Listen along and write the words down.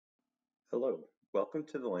Hello, welcome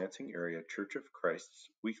to the Lansing Area Church of Christ's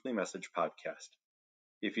weekly message podcast.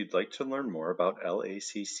 If you'd like to learn more about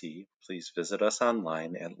LACC, please visit us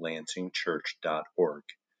online at lansingchurch.org.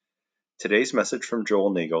 Today's message from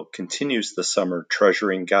Joel Nagel continues the summer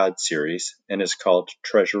Treasuring God series and is called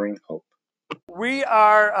Treasuring Hope.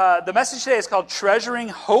 The message today is called Treasuring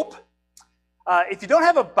Hope. If you don't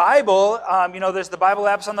have a Bible, there's the Bible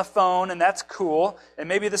apps on the phone, and that's cool. And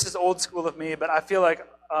maybe this is old school of me, but I feel like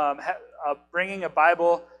bringing a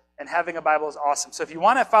Bible and having a Bible is awesome. So if you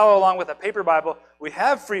want to follow along with a paper Bible, we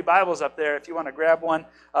have free Bibles up there if you want to grab one,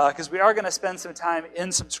 because we are going to spend some time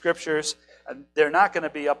in some scriptures. They're not going to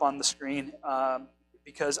be up on the screen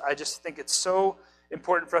because I just think it's so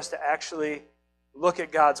important for us to actually look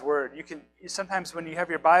at God's Word. Sometimes when you have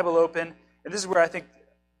your Bible open, and this is where I think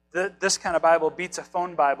this kind of Bible beats a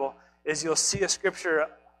phone Bible, is you'll see a scripture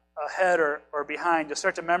ahead or behind. You'll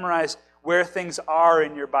start to memorize where things are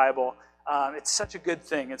in your Bible. It's such a good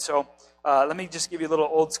thing. And so let me just give you a little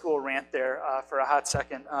old school rant there for a hot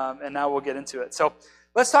second, and now we'll get into it. So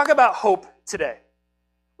let's talk about hope today.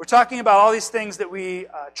 We're talking about all these things that we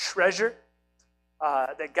treasure,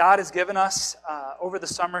 that God has given us over the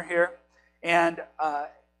summer here. And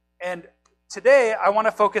today I want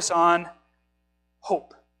to focus on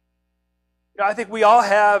hope. I think we all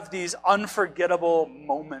have these unforgettable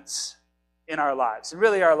moments in our lives. And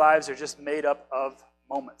really our lives are just made up of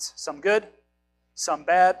moments. Some good, some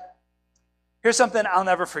bad. Here's something I'll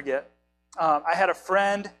never forget. I had a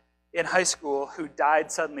friend in high school who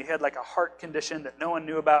died suddenly. He had like a heart condition that no one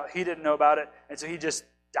knew about. He didn't know about it, and so he just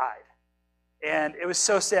died. And it was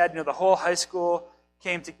so sad. The whole high school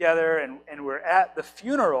came together, and we're at the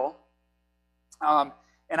funeral. And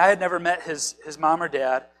I had never met his mom or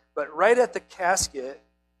dad, but right at the casket,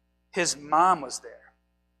 his mom was there.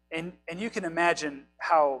 And you can imagine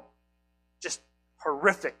how just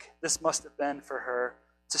horrific this must have been for her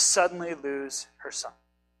to suddenly lose her son.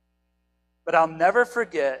 But I'll never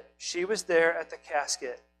forget, she was there at the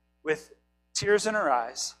casket with tears in her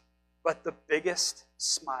eyes, but the biggest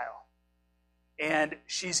smile. And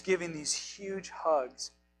she's giving these huge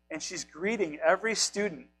hugs, and she's greeting every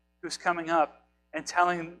student who's coming up and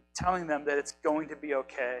telling them that it's going to be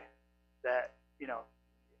okay, that,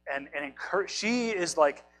 she is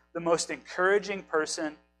like the most encouraging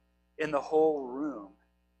person in the whole room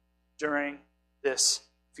during this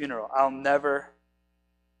funeral. I'll never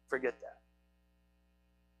forget that.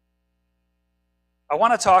 I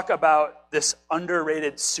want to talk about this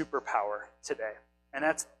underrated superpower today, and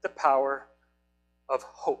that's the power of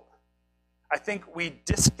hope. I think we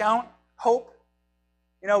discount hope.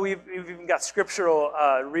 We've even got scriptural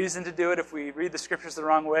reason to do it if we read the scriptures the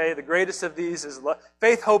wrong way. The greatest of these is love.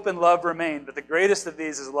 Faith, hope, and love remain, but the greatest of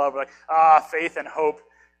these is love. We're like, faith and hope.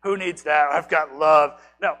 Who needs that? I've got love.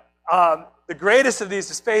 No, the greatest of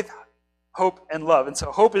these is faith, hope, and love. And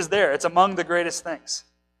so hope is there. It's among the greatest things.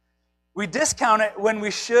 We discount it when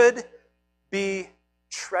we should be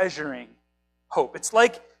treasuring hope. It's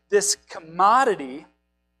like this commodity,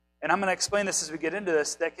 and I'm going to explain this as we get into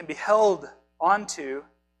this, that can be held onto,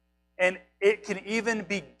 and it can even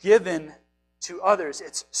be given to others.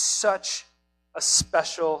 It's such a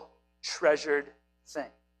special, treasured thing.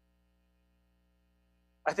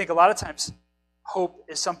 I think a lot of times hope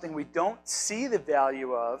is something we don't see the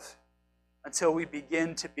value of until we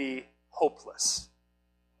begin to be hopeless.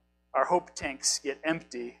 Our hope tanks get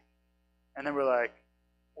empty, and then we're like,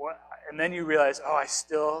 what? And then you realize, I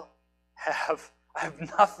have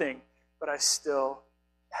nothing, but I still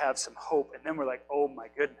have some hope. And then we're like, oh my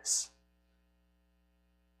goodness.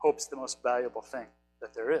 Hope's the most valuable thing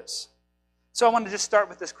that there is. So I want to just start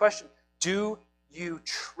with this question. Do you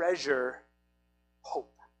treasure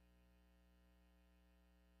hope?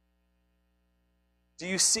 Do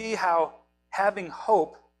you see how having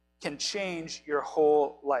hope can change your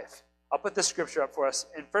whole life? I'll put this scripture up for us.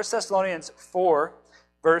 In 1 Thessalonians 4,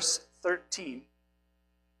 verse 13.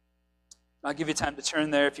 I'll give you time to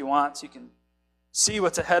turn there if you want, so you can see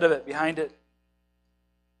what's ahead of it, behind it.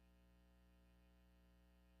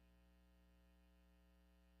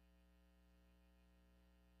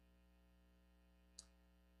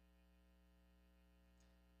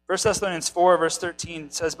 First Thessalonians 4, verse 13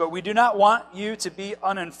 says, "But we do not want you to be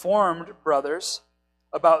uninformed, brothers,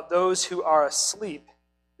 about those who are asleep,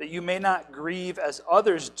 that you may not grieve as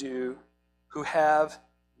others do who have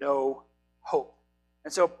no hope."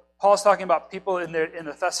 And so Paul's talking about people in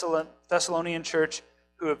the Thessalonian church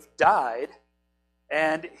who have died,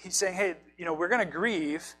 and he's saying, hey, we're going to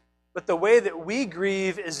grieve, but the way that we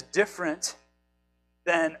grieve is different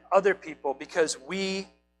than other people because we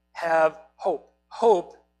have hope.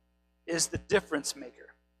 Hope is the difference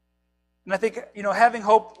maker. And I think, having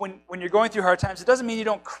hope when you're going through hard times, it doesn't mean you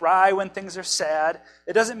don't cry when things are sad.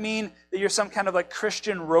 It doesn't mean that you're some kind of like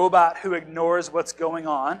Christian robot who ignores what's going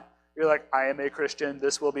on. You're like, I am a Christian,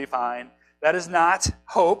 this will be fine. That is not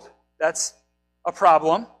hope. That's a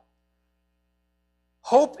problem.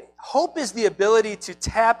 Hope is the ability to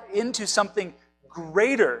tap into something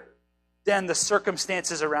greater than the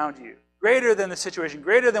circumstances around you, greater than the situation,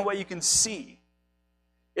 greater than what you can see.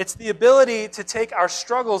 It's the ability to take our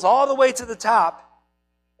struggles all the way to the top,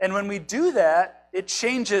 and when we do that, it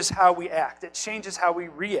changes how we act. It changes how we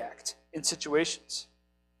react in situations.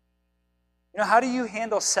 How do you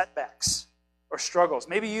handle setbacks or struggles?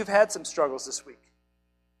 Maybe you've had some struggles this week,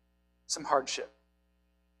 some hardship.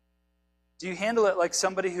 Do you handle it like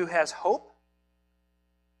somebody who has hope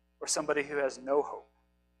or somebody who has no hope?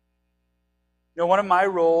 One of my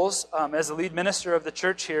roles as the lead minister of the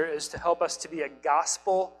church here is to help us to be a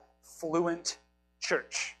gospel-fluent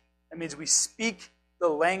church. That means we speak the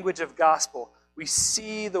language of gospel. We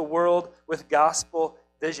see the world with gospel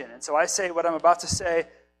vision. And so I say what I'm about to say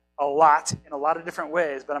a lot in a lot of different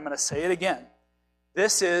ways, but I'm going to say it again.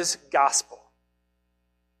 This is gospel.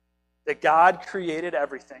 That God created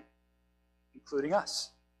everything, including us.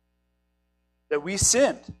 That we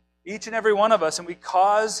sinned, each and every one of us, and we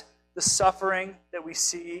cause the suffering that we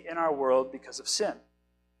see in our world because of sin.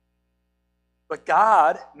 But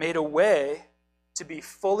God made a way to be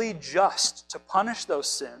fully just, to punish those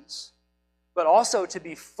sins, but also to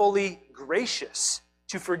be fully gracious,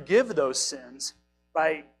 to forgive those sins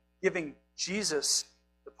by giving Jesus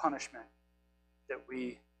the punishment that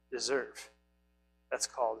we deserve. That's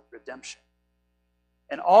called redemption.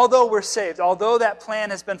 And although we're saved, although that plan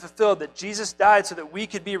has been fulfilled, that Jesus died so that we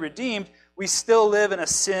could be redeemed, we still live in a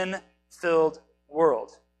sin-filled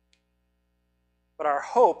world. But our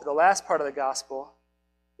hope, the last part of the gospel,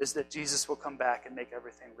 is that Jesus will come back and make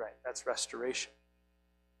everything right. That's restoration.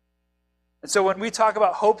 And so when we talk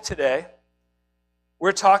about hope today,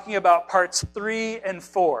 we're talking about parts 3 and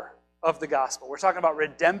 4 of the gospel. We're talking about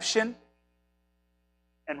redemption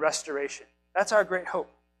and restoration. That's our great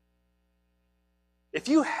hope. If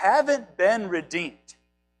you haven't been redeemed,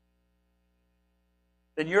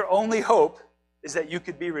 then your only hope is that you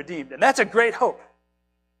could be redeemed. And that's a great hope.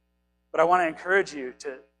 But I want to encourage you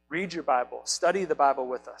to read your Bible, study the Bible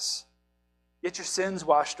with us. Get your sins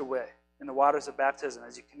washed away in the waters of baptism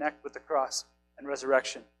as you connect with the cross and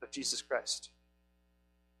resurrection of Jesus Christ.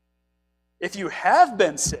 If you have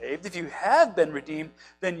been saved, if you have been redeemed,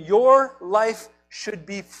 then your life should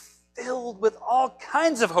be filled with all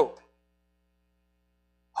kinds of hope.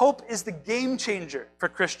 Hope is the game changer for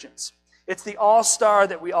Christians. It's the all-star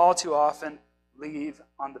that we all too often leave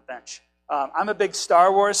on the bench. I'm a big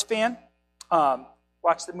Star Wars fan.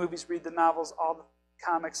 Watch the movies, read the novels, all the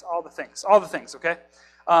comics, all the things, okay?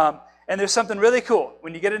 And there's something really cool.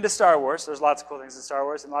 When you get into Star Wars, there's lots of cool things in Star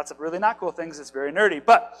Wars and lots of really not cool things. It's very nerdy.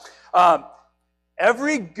 But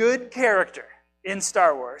every good character in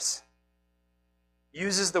Star Wars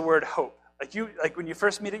uses the word hope. Like when you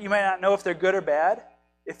first meet it, you might not know if they're good or bad.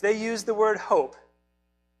 If they use the word hope,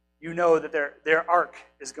 you know that their arc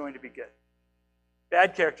is going to be good.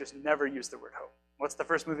 Bad characters never use the word hope. What's the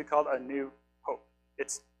first movie called? A New Hope.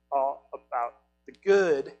 It's all about the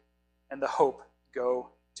good and the hope go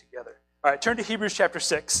together. All right, turn to Hebrews chapter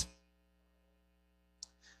 6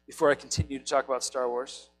 before I continue to talk about Star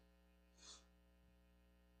Wars.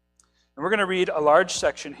 And we're going to read a large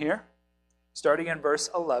section here, starting in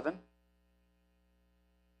verse 11.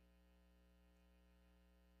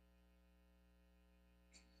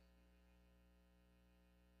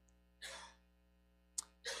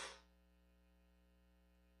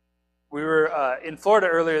 We were in Florida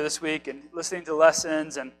earlier this week and listening to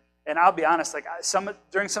lessons, and I'll be honest,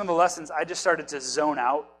 during some of the lessons, I just started to zone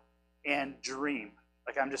out and dream.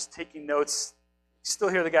 Like I'm just taking notes. You still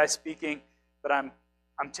hear the guy speaking, but I'm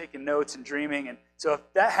taking notes and dreaming. And so if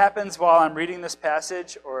that happens while I'm reading this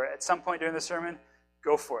passage or at some point during the sermon,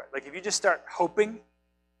 go for it. Like if you just start hoping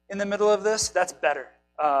in the middle of this, that's better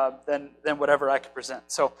than whatever I could present.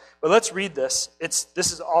 But let's read this.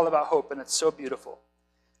 This is all about hope, and it's so beautiful.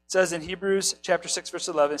 It says in Hebrews chapter 6, verse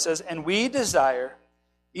 11, it says, "And we desire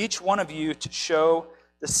each one of you to show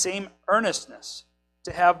the same earnestness,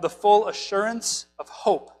 to have the full assurance of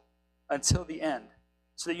hope until the end,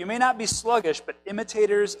 so that you may not be sluggish, but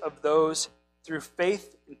imitators of those who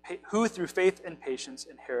through faith and patience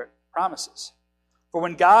inherit promises. For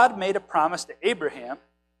when God made a promise to Abraham,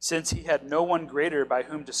 since he had no one greater by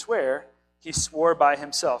whom to swear, he swore by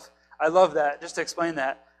himself." I love that. Just to explain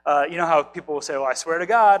that, you know how people will say, "Well, I swear to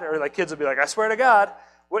God," or like kids will be like, "I swear to God."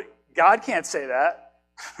 God can't say that,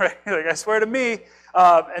 right? Like, "I swear to me."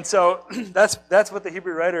 And so that's what the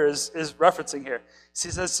Hebrew writer is referencing here. He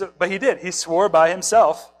says, but he did. He swore by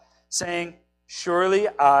himself, saying, surely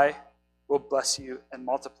I will bless you and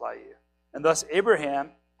multiply you. And thus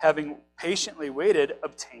Abraham, having patiently waited,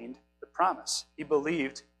 obtained the promise. He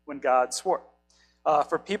believed when God swore.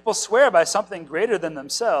 For people swear by something greater than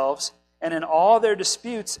themselves, and in all their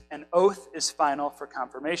disputes, an oath is final for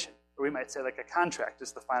confirmation. Or we might say like a contract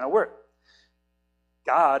is the final word.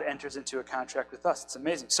 God enters into a contract with us. It's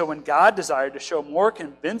amazing. So when God desired to show more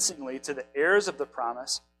convincingly to the heirs of the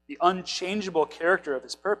promise the unchangeable character of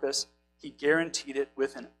his purpose, he guaranteed it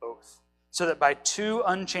with an oath, so that by two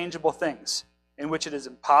unchangeable things, in which it is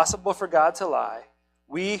impossible for God to lie,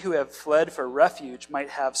 we who have fled for refuge might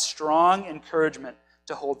have strong encouragement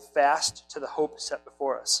to hold fast to the hope set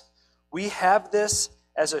before us. We have this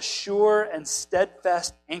as a sure and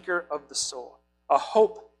steadfast anchor of the soul, a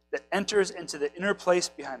hope that enters into the inner place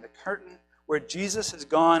behind the curtain, where Jesus has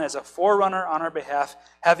gone as a forerunner on our behalf,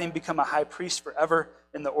 having become a high priest forever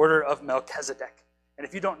in the order of Melchizedek. And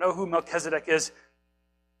if you don't know who Melchizedek is,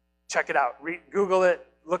 check it out. Google it.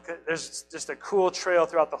 Look, there's just a cool trail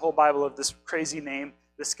throughout the whole Bible of this crazy name,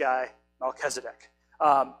 this guy, Melchizedek.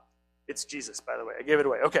 It's Jesus, by the way. I gave it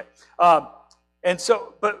away. Okay.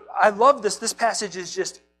 But I love this. This passage is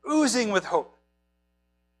just oozing with hope.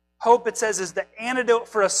 Hope, it says, is the antidote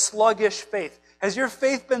for a sluggish faith. Has your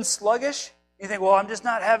faith been sluggish? You think, well, I'm just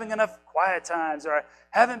not having enough quiet times, or I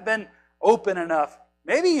haven't been open enough.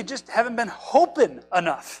 Maybe you just haven't been hoping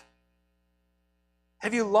enough.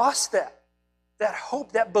 Have you lost that? That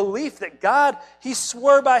hope, that belief that God, he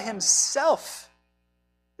swore by himself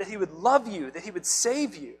that he would love you, that he would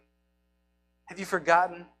save you. Have you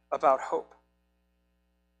forgotten about hope?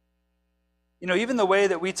 You know, even the way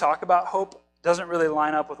that we talk about hope doesn't really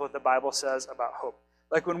line up with what the Bible says about hope.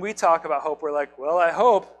 Like when we talk about hope, we're like, well, I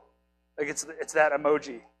hope. Like it's that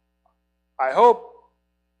emoji. I hope.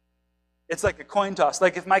 It's like a coin toss.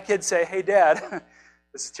 Like if my kids say, hey, Dad,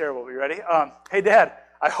 this is terrible, are you ready? Hey, Dad,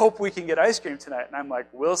 I hope we can get ice cream tonight. And I'm like,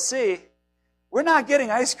 we'll see. We're not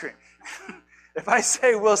getting ice cream. If I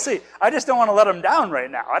say we'll see, I just don't want to let them down right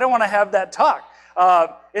now. I don't want to have that talk.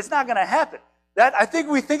 It's not going to happen. I think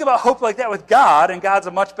we think about hope like that with God, and God's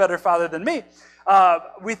a much better father than me.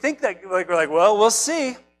 We think that we're like, well, we'll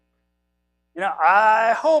see. You know,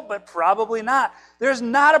 I hope, but probably not. There's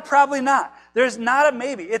not a probably not. There's not a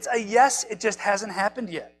maybe. It's a yes, it just hasn't happened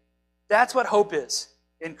yet. That's what hope is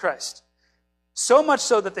in Christ. So much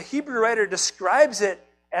so that the Hebrew writer describes it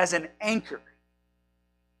as an anchor.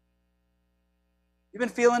 You've been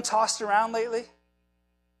feeling tossed around lately?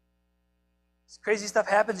 This crazy stuff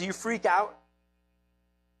happens and you freak out.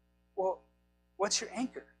 Well, what's your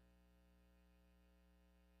anchor?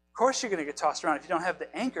 Of course you're going to get tossed around if you don't have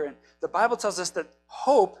the anchor. And the Bible tells us that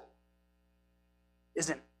hope is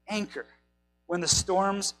an anchor when the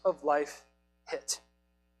storms of life hit.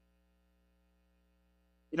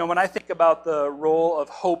 You know, when I think about the role of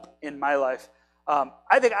hope in my life,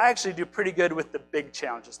 I think I actually do pretty good with the big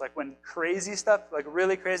challenges. Like when crazy stuff, like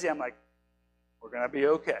really crazy, I'm like, we're going to be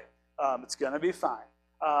okay. It's going to be fine.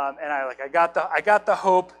 And I got the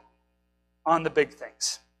hope on the big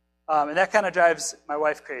things. And that kind of drives my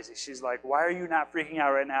wife crazy. She's like, why are you not freaking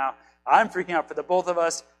out right now? I'm freaking out for the both of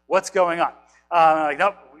us. What's going on? I'm like,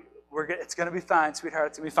 nope, we're good. It's going to be fine, sweetheart.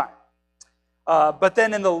 It's going to be fine. But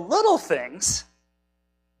then in the little things,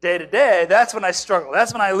 day to day, that's when I struggle.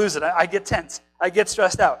 That's when I lose it. I get tense. I get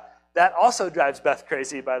stressed out. That also drives Beth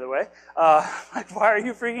crazy, by the way. Like, why are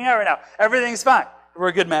you freaking out right now? Everything's fine. We're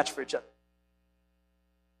a good match for each other.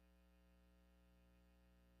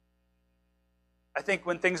 I think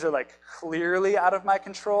when things are like clearly out of my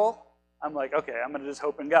control, I'm like, okay, I'm going to just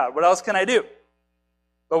hope in God. What else can I do?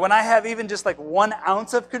 But when I have even just like 1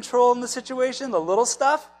 ounce of control in the situation, the little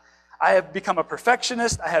stuff, I have become a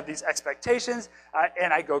perfectionist. I have these expectations,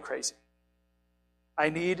 and I go crazy. I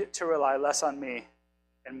need to rely less on me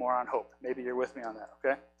and more on hope. Maybe you're with me on that,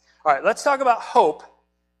 okay? All right, let's talk about hope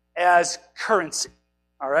as currency,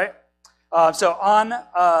 all right? So on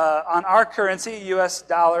our currency, U.S.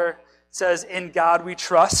 dollar, says, in God we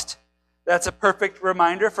trust. That's a perfect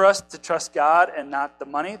reminder for us to trust God and not the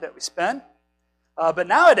money that we spend. But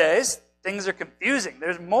nowadays, things are confusing.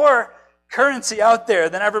 There's more currency out there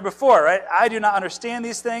than ever before, right? I do not understand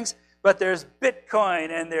these things, but there's Bitcoin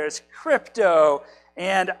and there's crypto,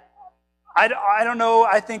 and I don't know.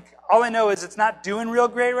 I think all I know is it's not doing real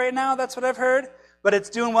great right now. That's what I've heard. But it's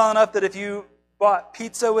doing well enough that if you bought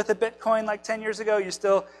pizza with a Bitcoin like 10 years ago, you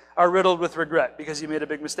still are riddled with regret because you made a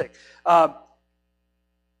big mistake.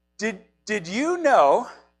 Did you know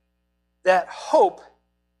that hope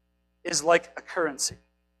is like a currency?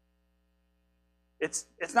 It's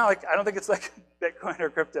not like, I don't think it's like Bitcoin or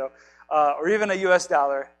crypto or even a US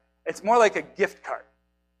dollar. It's more like a gift card.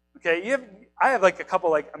 Okay, I have like a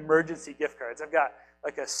couple like emergency gift cards. I've got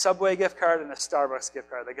like a Subway gift card and a Starbucks gift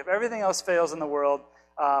card. Like if everything else fails in the world,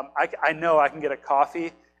 I know I can get a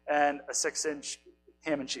coffee and a 6-inch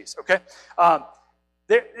ham and cheese. Okay,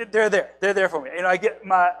 they're there. They're there for me. You know, I get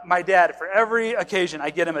my dad for every occasion.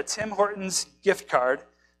 I get him a Tim Hortons gift card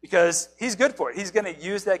because he's good for it. He's going to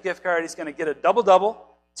use that gift card. He's going to get a double,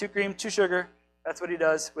 2 cream, 2 sugar. That's what he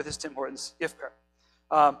does with his Tim Hortons gift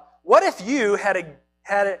card. What if you had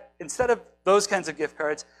it instead of those kinds of gift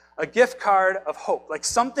cards, a gift card of hope, like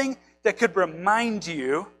something that could remind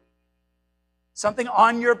you, something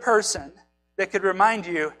on your person that could remind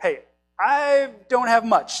you, hey, I don't have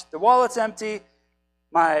much. The wallet's empty.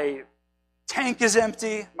 My tank is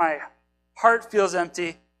empty. My heart feels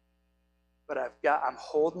empty. But I'm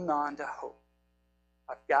holding on to hope.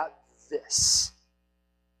 I've got this.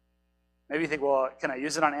 Maybe you think, well, can I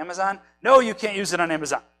use it on Amazon? No, you can't use it on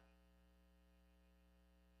Amazon.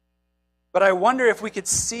 But I wonder if we could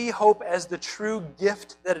see hope as the true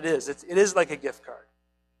gift that it is. It is like a gift card.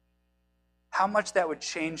 How much that would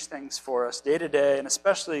change things for us day to day, and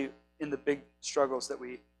especially in the big struggles that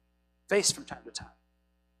we face from time to time.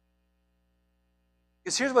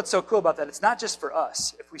 Because here's what's so cool about that. It's not just for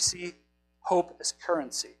us. If we see hope as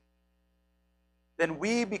currency, then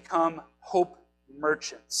we become hope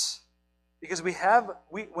merchants. Because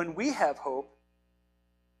when we have hope,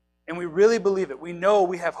 and we really believe it, we know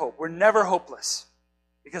we have hope. We're never hopeless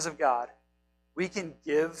because of God. We can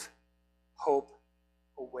give hope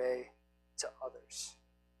away to others,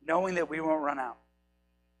 knowing that we won't run out.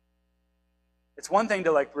 It's one thing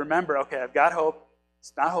to like remember, okay, I've got hope.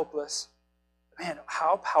 It's not hopeless. Man,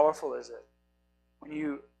 how powerful is it when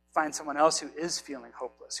you find someone else who is feeling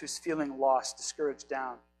hopeless, who's feeling lost, discouraged,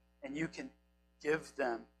 down, and you can give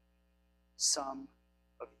them some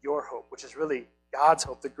of your hope, which is really God's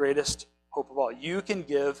hope, the greatest hope of all. You can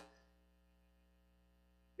give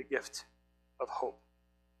the gift of hope.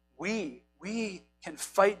 We can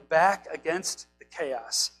fight back against the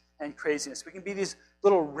chaos and craziness. We can be these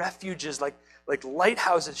little refuges, like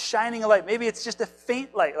lighthouses, shining a light. Maybe it's just a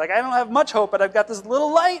faint light. Like, I don't have much hope, but I've got this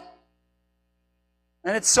little light.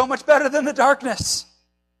 And it's so much better than the darkness.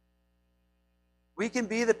 We can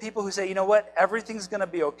be the people who say, you know what, everything's going to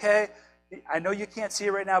be okay. I know you can't see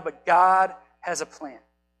it right now, but God has a plan.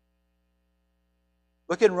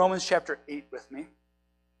 Look in Romans chapter 8 with me.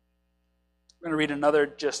 We're going to read another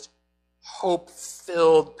just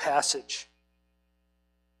hope-filled passage.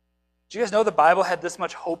 Do you guys know the Bible had this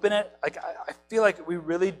much hope in it? Like, I feel like we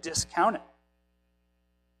really discount it.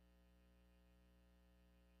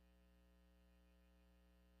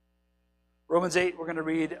 Romans 8, we're going to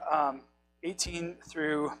read 18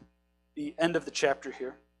 through the end of the chapter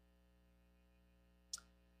here.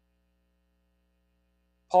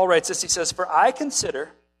 Paul writes this, he says, "For I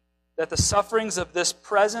consider that the sufferings of this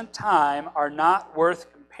present time are not worth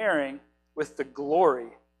comparing with the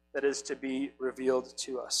glory that is to be revealed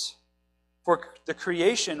to us. For the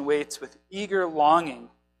creation waits with eager longing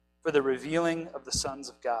for the revealing of the sons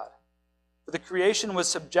of God. For the creation was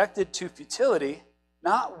subjected to futility,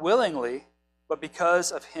 not willingly, but because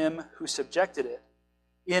of him who subjected it,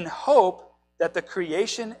 in hope that the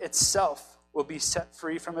creation itself will be set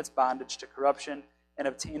free from its bondage to corruption and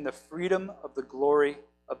obtain the freedom of the glory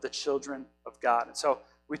of the children of God." And so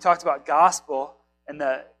we talked about gospel, and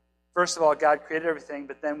that first of all, God created everything,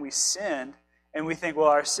 but then we sinned, and we think, well,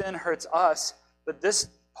 our sin hurts us. But this,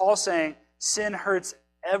 Paul's saying, sin hurts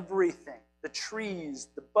everything. The trees,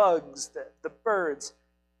 the bugs, the birds.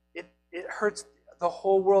 It hurts the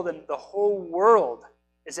whole world, and the whole world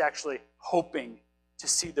is actually hoping to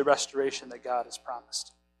see the restoration that God has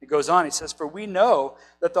promised. He goes on, he says, "For we know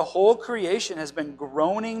that the whole creation has been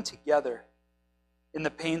groaning together in the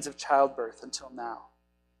pains of childbirth until now.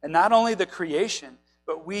 And not only the creation,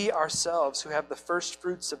 but we ourselves, who have the first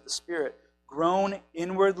fruits of the Spirit, groan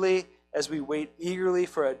inwardly as we wait eagerly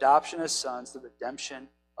for adoption as sons, the redemption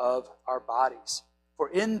of our bodies. For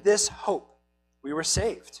in this hope we were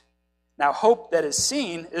saved. Now hope that is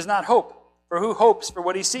seen is not hope, for who hopes for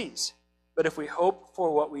what he sees? But if we hope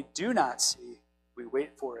for what we do not see, we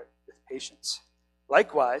wait for it with patience.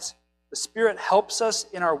 Likewise, the Spirit helps us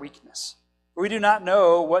in our weakness. For we do not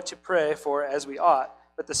know what to pray for as we ought,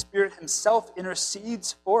 but the Spirit himself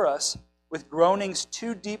intercedes for us with groanings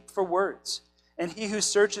too deep for words. And he who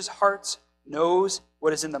searches hearts knows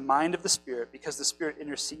what is in the mind of the Spirit, because the Spirit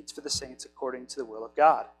intercedes for the saints according to the will of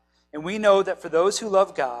God. And we know that for those who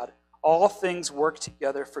love God, all things work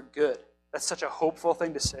together for good." That's such a hopeful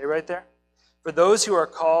thing to say right there. For those who are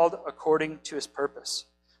called according to his purpose.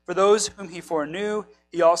 For those whom he foreknew,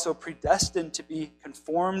 he also predestined to be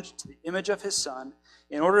conformed to the image of his Son,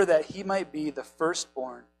 in order that he might be the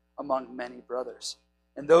firstborn among many brothers.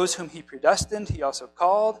 And those whom he predestined, he also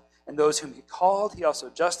called. And those whom he called, he also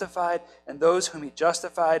justified. And those whom he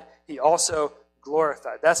justified, he also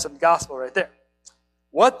glorified. That's some gospel right there.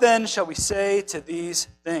 What then shall we say to these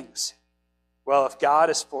things? Well, if God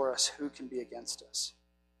is for us, who can be against us?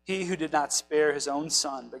 He who did not spare his own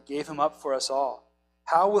Son, but gave him up for us all,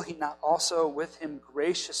 how will he not also with him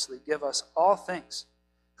graciously give us all things?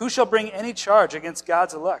 Who shall bring any charge against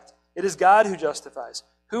God's elect? It is God who justifies.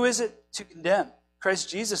 Who is it to condemn? Christ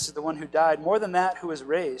Jesus is the one who died, more than that, who was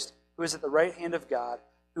raised, who is at the right hand of God,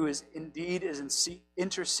 who is indeed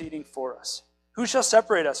interceding for us. Who shall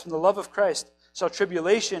separate us from the love of Christ? Shall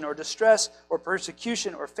tribulation or distress or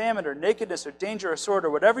persecution or famine or nakedness or danger or sword or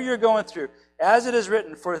whatever you're going through, as it is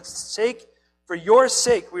written, for your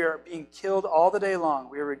sake we are being killed all the day long.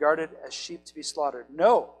 We are regarded as sheep to be slaughtered.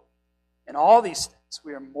 No, in all these things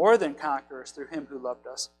we are more than conquerors through him who loved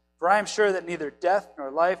us. For I am sure that neither death nor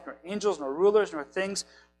life, nor angels, nor rulers, nor things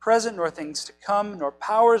present, nor things to come, nor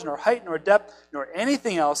powers, nor height, nor depth, nor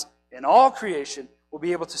anything else in all creation will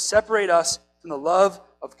be able to separate us from the love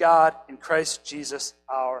of God in Christ Jesus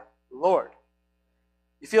our Lord.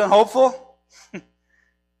 You feeling hopeful?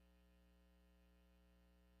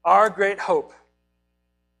 Our great hope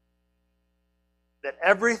that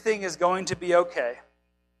everything is going to be okay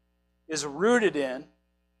is rooted in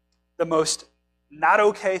the most not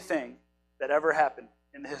okay thing that ever happened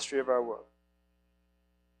in the history of our world.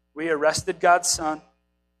 We arrested God's Son,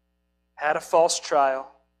 had a false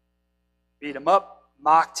trial, beat him up,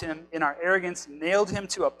 mocked him, in our arrogance, nailed him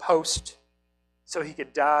to a post so he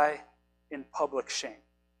could die in public shame.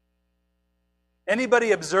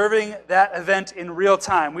 Anybody observing that event in real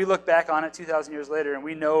time, we look back on it 2,000 years later and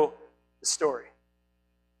we know the story.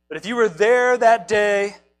 But if you were there that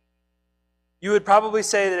day, you would probably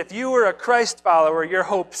say that if you were a Christ follower, your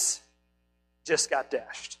hopes just got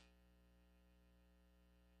dashed.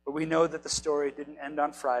 But we know that the story didn't end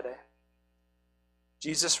on Friday.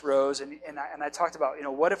 Jesus rose, and I talked about,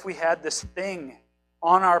 what if we had this thing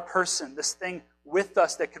on our person, this thing with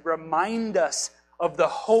us that could remind us of the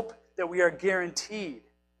hope that we are guaranteed?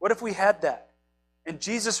 What if we had that? And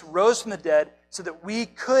Jesus rose from the dead so that we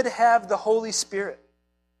could have the Holy Spirit.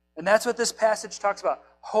 And that's what this passage talks about.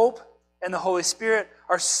 Hope and the Holy Spirit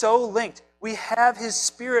are so linked. We have his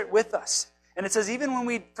Spirit with us. And it says even when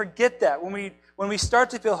we forget that, when we start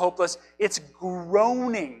to feel hopeless, it's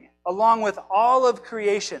groaning along with all of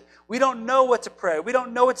creation. We don't know what to pray. We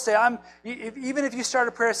don't know what to say. Even if you start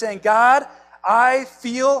a prayer saying, God, I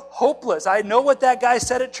feel hopeless. I know what that guy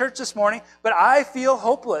said at church this morning, but I feel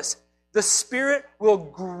hopeless. The Spirit will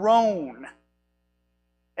groan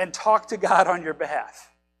and talk to God on your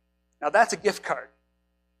behalf. Now that's a gift card.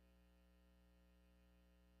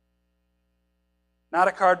 Not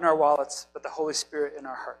a card in our wallets, but the Holy Spirit in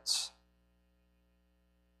our hearts.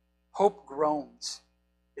 Hope groans.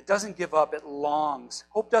 It doesn't give up, it longs.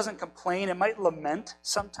 Hope doesn't complain. It might lament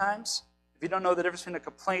sometimes. If you don't know the difference between a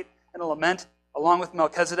complaint and a lament, along with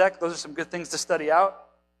Melchizedek, those are some good things to study out.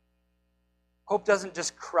 Hope doesn't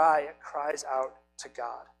just cry, it cries out to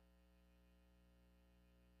God.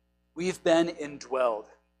 We've been indwelled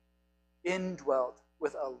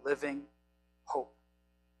with a living hope.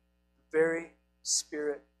 The very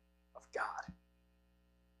Spirit of God.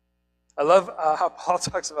 I love how Paul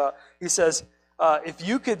talks about, he says, if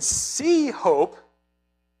you could see hope,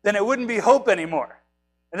 then it wouldn't be hope anymore.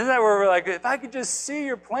 And isn't that where we're like, if I could just see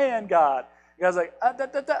your plan, God. God's like,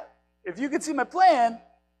 if you could see my plan,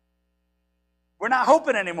 we're not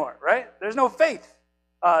hoping anymore, right? There's no faith.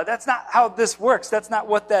 That's not how this works. That's not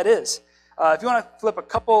what that is. If you want to flip a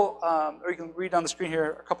couple, or you can read on the screen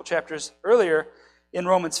here a couple chapters earlier, in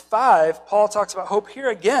Romans 5, Paul talks about hope here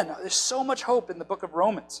again. There's so much hope in the book of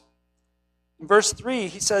Romans. In verse 3,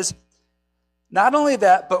 he says, not only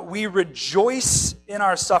that, but we rejoice in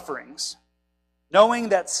our sufferings, knowing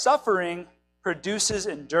that suffering produces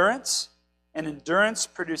endurance, and endurance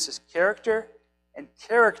produces character, and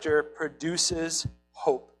character produces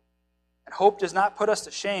hope. And hope does not put us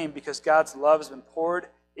to shame because God's love has been poured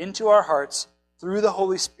into our hearts through the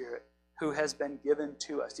Holy Spirit who has been given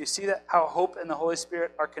to us. Do you see that how hope and the Holy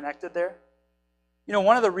Spirit are connected there?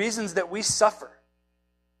 One of the reasons that we suffer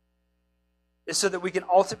is so that we can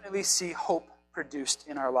ultimately see hope produced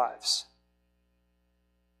in our lives.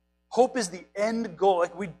 Hope is the end goal.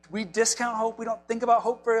 Like we discount hope. We don't think about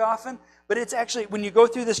hope very often. But it's actually, when you go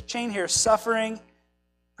through this chain here, suffering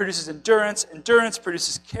produces endurance. Endurance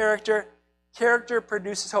produces character. Character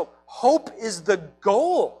produces hope. Hope is the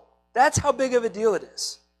goal. That's how big of a deal it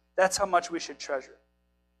is. That's how much we should treasure.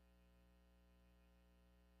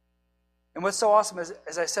 And what's so awesome is,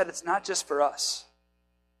 as I said, it's not just for us.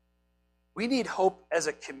 We need hope as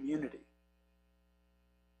a community.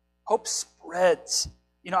 Hope spreads.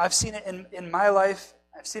 I've seen it in my life.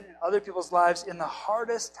 I've seen it in other people's lives. In the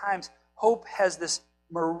hardest times, hope has this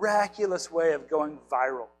miraculous way of going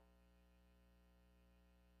viral.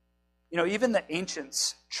 Even the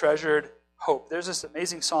ancients treasured hope. There's this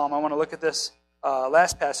amazing psalm. I want to look at this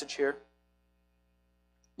last passage here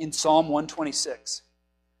in Psalm 126.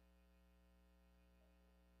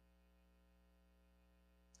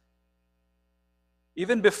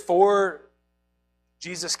 Even before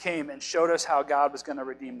Jesus came and showed us how God was going to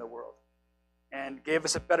redeem the world and gave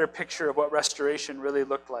us a better picture of what restoration really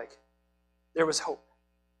looked like, there was hope.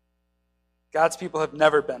 God's people have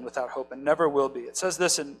never been without hope and never will be. It says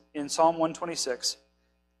this in Psalm 126.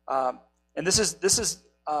 And this is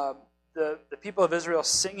the people of Israel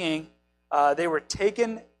singing. They were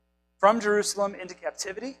taken from Jerusalem into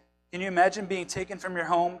captivity. Can you imagine being taken from your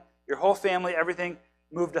home, your whole family, everything,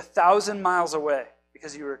 moved 1,000 miles away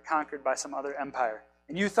because you were conquered by some other empire?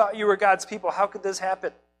 And you thought you were God's people. How could this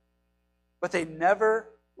happen? But they never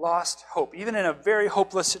lost hope, even in a very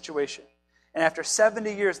hopeless situation. And after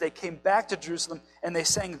 70 years, they came back to Jerusalem and they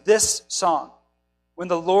sang this song. When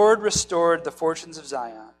the Lord restored the fortunes of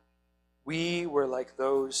Zion, we were like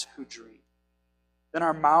those who dream. Then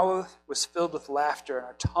our mouth was filled with laughter and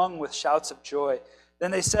our tongue with shouts of joy.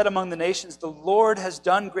 Then they said among the nations, the Lord has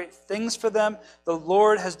done great things for them. The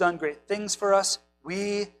Lord has done great things for us.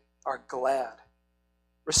 We are glad.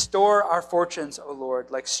 Restore our fortunes, O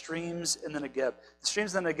Lord, like streams in the Negev. The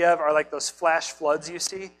streams in the Negev are like those flash floods you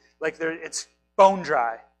see. Like it's bone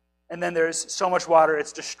dry. And then there's so much water,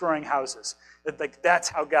 it's destroying houses. That's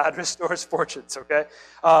how God restores fortunes, okay?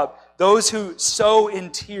 Those who sow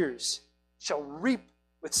in tears shall reap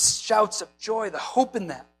with shouts of joy, the hope in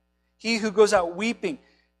them. He who goes out weeping,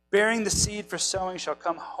 bearing the seed for sowing, shall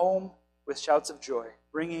come home with shouts of joy,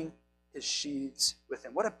 bringing his sheaves with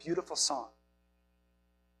him. What a beautiful song.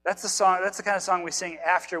 That's the song. That's the kind of song we sing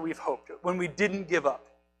after we've hoped, when we didn't give up.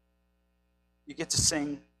 You get to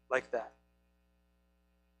sing like that.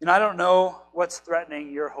 I don't know what's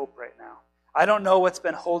threatening your hope right now. I don't know what's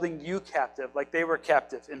been holding you captive, like they were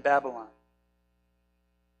captive in Babylon.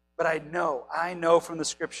 But I know from the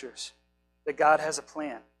scriptures that God has a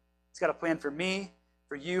plan. He's got a plan for me,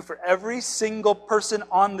 for you, for every single person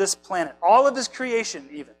on this planet, all of his creation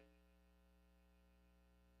even.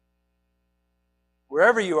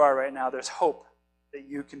 Wherever you are right now, there's hope that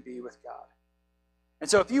you can be with God. And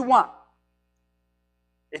so if you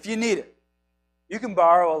need it, you can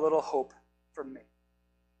borrow a little hope from me.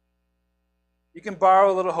 You can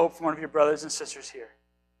borrow a little hope from one of your brothers and sisters here.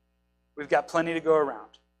 We've got plenty to go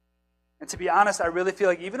around. And to be honest, I really feel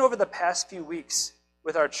like even over the past few weeks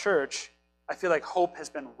with our church, I feel like hope has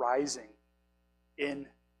been rising in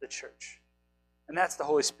the church. And that's the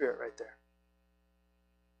Holy Spirit right there.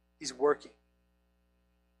 He's working.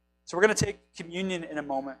 So we're going to take communion in a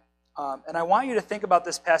moment. And I want you to think about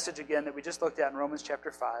this passage again that we just looked at in Romans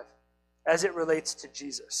chapter 5 as it relates to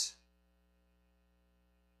Jesus.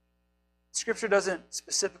 Scripture doesn't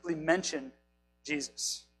specifically mention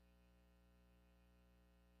Jesus.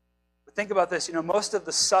 But think about this. Most of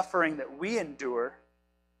the suffering that we endure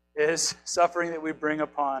is suffering that we bring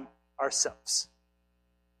upon ourselves.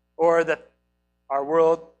 Or that our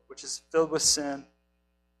world, which is filled with sin,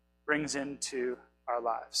 brings into our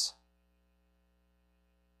lives.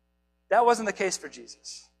 That wasn't the case for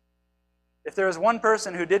Jesus. If there was one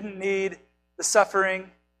person who didn't need the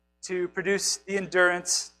suffering to produce the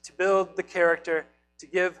endurance, to build the character, to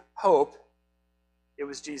give hope, it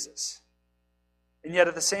was Jesus. And yet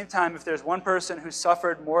at the same time, if there's one person who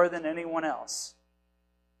suffered more than anyone else,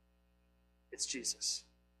 it's Jesus.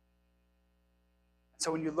 And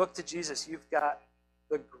so when you look to Jesus, you've got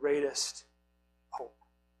the greatest hope.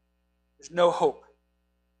 There's no hope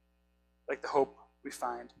like the hope we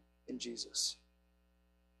find in Jesus.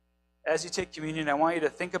 As you take communion, I want you to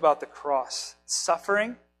think about the cross.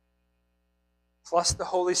 Suffering plus the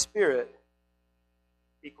Holy Spirit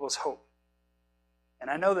equals hope. And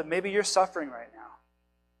I know that maybe you're suffering right now,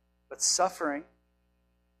 but suffering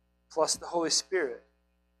plus the Holy Spirit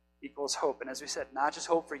equals hope. And as we said, not just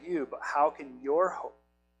hope for you, but how can your hope,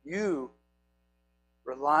 you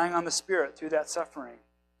relying on the Spirit through that suffering,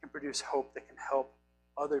 can produce hope that can help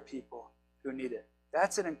other people who need it.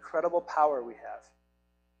 That's an incredible power we have.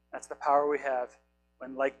 That's the power we have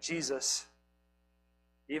when, like Jesus,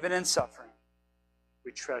 even in suffering,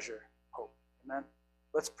 we treasure hope. Amen?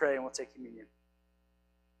 Let's pray and we'll take communion.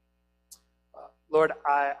 Lord,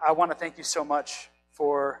 I want to thank you so much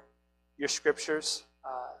for your scriptures,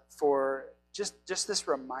 for just this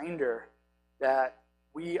reminder that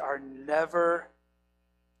we are never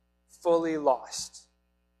fully lost.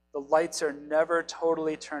 The lights are never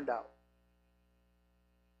totally turned out.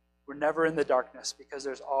 We're never in the darkness because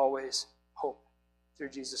there's always hope through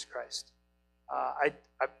Jesus Christ. I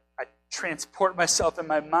transport myself in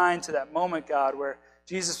my mind to that moment, God, where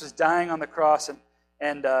Jesus was dying on the cross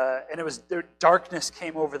and it was darkness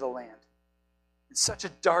came over the land. It's such a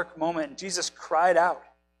dark moment, and Jesus cried out.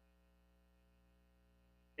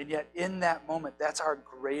 And yet in that moment, that's our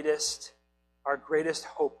greatest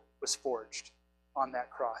hope was forged on that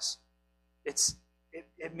cross.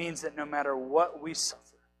 It means that no matter what we suffer,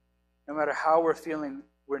 no matter how we're feeling,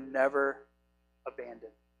 we're never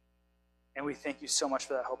abandoned. And we thank you so much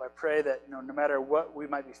for that hope. I pray that no matter what we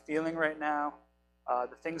might be feeling right now,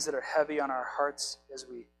 the things that are heavy on our hearts as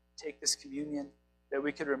we take this communion, that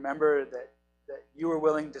we could remember that you were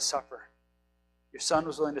willing to suffer. Your Son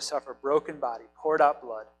was willing to suffer, broken body, poured out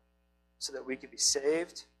blood, so that we could be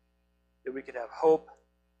saved, that we could have hope,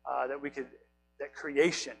 that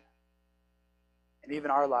creation and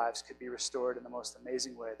even our lives could be restored in the most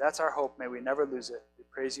amazing way. That's our hope. May we never lose it. We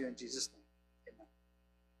praise you in Jesus' name.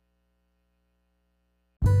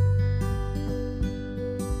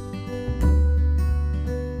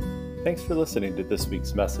 Thanks for listening to this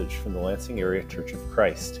week's message from the Lansing Area Church of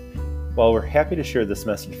Christ. While we're happy to share this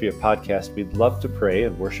message via podcast, we'd love to pray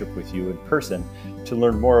and worship with you in person. To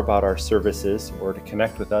learn more about our services or to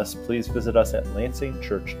connect with us, please visit us at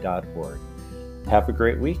lansingchurch.org. Have a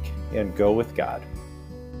great week and go with God.